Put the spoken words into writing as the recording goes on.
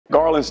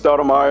Garland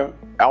Stoudemire,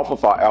 Alpha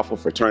Phi Alpha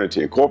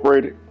Fraternity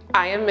Incorporated.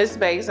 I am Miss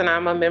Bates, and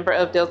I'm a member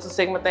of Delta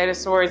Sigma Theta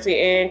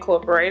Sorority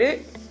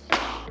Incorporated.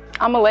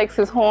 I'm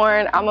Alexis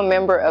Horn. I'm a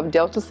member of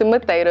Delta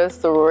Sigma Theta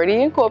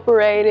Sorority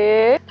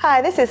Incorporated.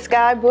 Hi, this is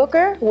Sky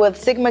Booker with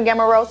Sigma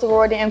Gamma Rho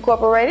Sorority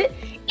Incorporated.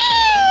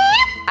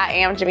 I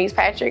am Jamise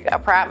Patrick, a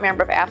proud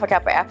member of Alpha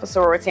Kappa Alpha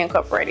Sorority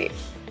Incorporated.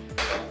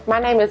 My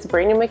name is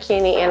Brittany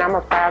McKinney, and I'm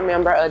a proud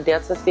member of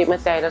Delta Sigma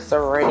Theta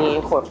Sorority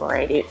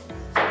Incorporated.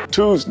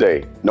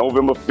 Tuesday,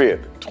 November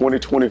 5th,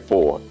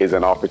 2024 is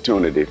an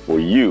opportunity for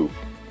you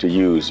to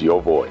use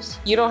your voice.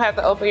 You don't have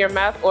to open your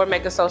mouth or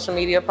make a social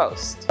media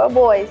post. Your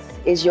voice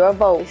is your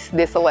vote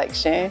This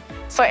election.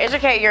 So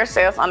educate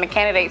yourselves on the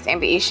candidates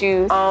and the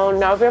issues. On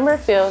November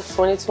 5th,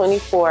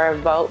 2024,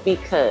 vote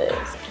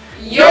because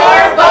Your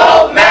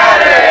vote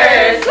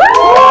matters!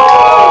 Woo!